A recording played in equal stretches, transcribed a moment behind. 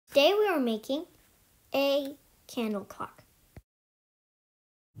Today we are making a candle clock.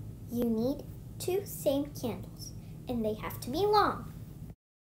 You need 2 same candles, and they have to be long.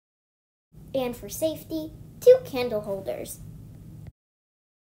 And for safety, 2 candle holders.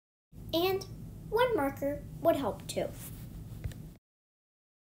 And 1 marker would help too.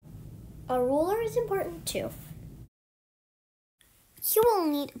 A ruler is important too. You will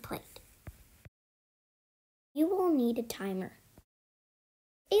need a plate. You will need a timer.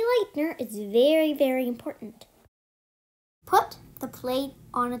 A lighter is very, very important. Put the plate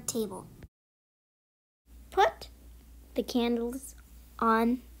on a table. Put the candles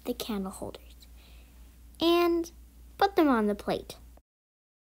on the candle holders and put them on the plate.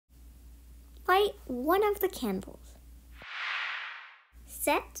 Light one of the candles.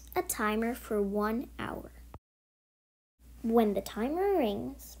 Set a timer for 1 hour. When the timer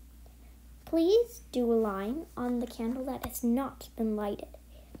rings, please do a line on the candle that has not been lighted.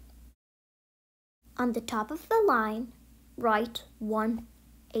 On the top of the line, write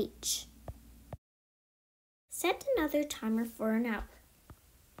 1H. Set another timer for an hour.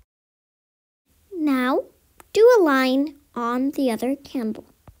 Now, do a line on the other candle.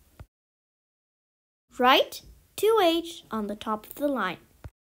 Write 2H on the top of the line.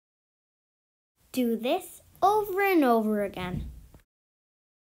 Do this over and over again.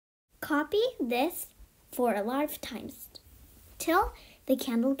 Copy this for a lot of times till the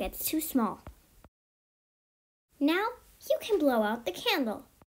candle gets too small. Now you can blow out the candle.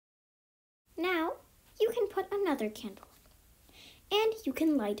 Now you can put another candle and you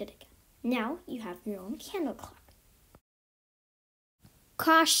can light it again. Now you have your own candle clock.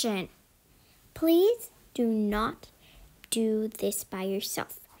 Caution! Please do not do this by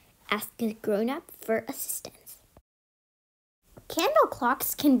yourself. Ask a grown-up for assistance. Candle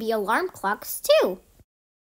clocks can be alarm clocks too.